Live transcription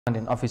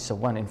Commanding Officer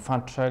 1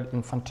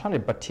 Infantry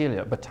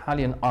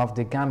Battalion of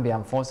the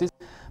Gambian Forces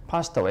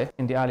passed away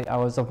in the early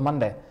hours of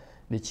Monday.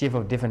 The Chief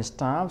of Defense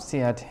Staff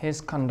shared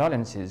his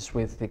condolences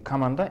with the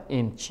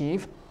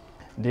Commander-in-Chief,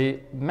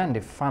 the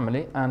Mendy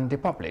family and the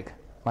public.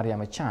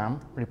 Mariama Cham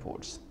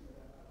reports.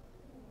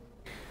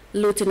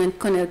 Lieutenant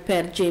Colonel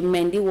Per J.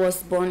 Mendy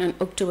was born on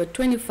October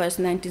 21,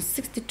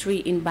 1963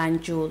 in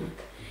Banjul.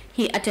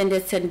 He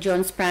attended St.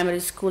 John's Primary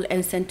School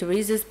and St.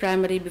 Teresa's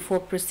Primary before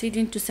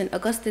proceeding to St.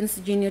 Augustine's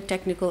Junior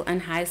Technical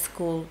and High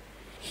School.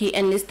 He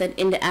enlisted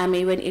in the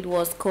army when it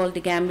was called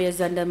the Gambia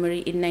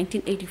Gendarmerie in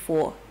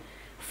 1984.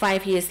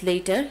 5 years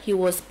later, he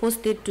was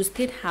posted to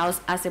State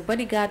House as a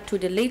bodyguard to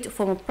the late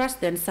former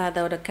President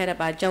Sadauda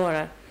Kairaba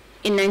Jawara.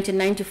 In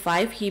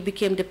 1995, he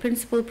became the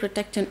principal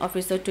protecting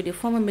officer to the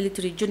former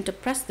military junta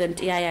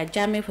president Yahya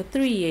Jammeh for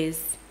 3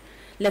 years.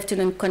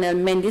 Lieutenant Colonel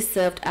Mendy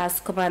served as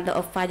commander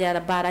of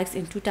Fajara Barracks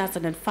in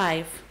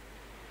 2005.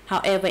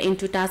 However, in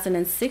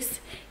 2006,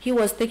 he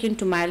was taken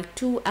to Mile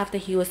 2 after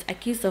he was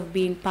accused of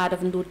being part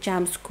of Ndur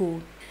Cham's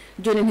coup.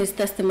 During his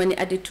testimony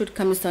at the Truth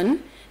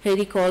Commission, he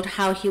recalled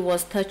how he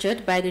was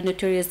tortured by the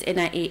notorious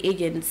NIA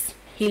agents.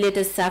 He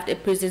later served a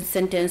prison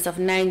sentence of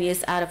 9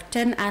 years out of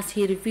 10 as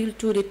he revealed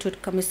to the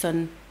Truth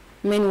Commission.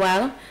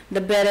 Meanwhile,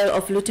 the burial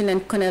of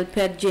Lieutenant Colonel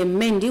Per J.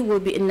 Mendy will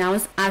be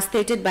announced as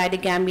stated by the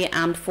Gambia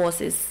Armed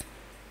Forces.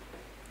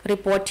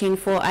 Reporting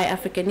for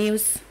iAfrica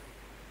News,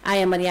 I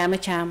am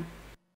Mariama Cham.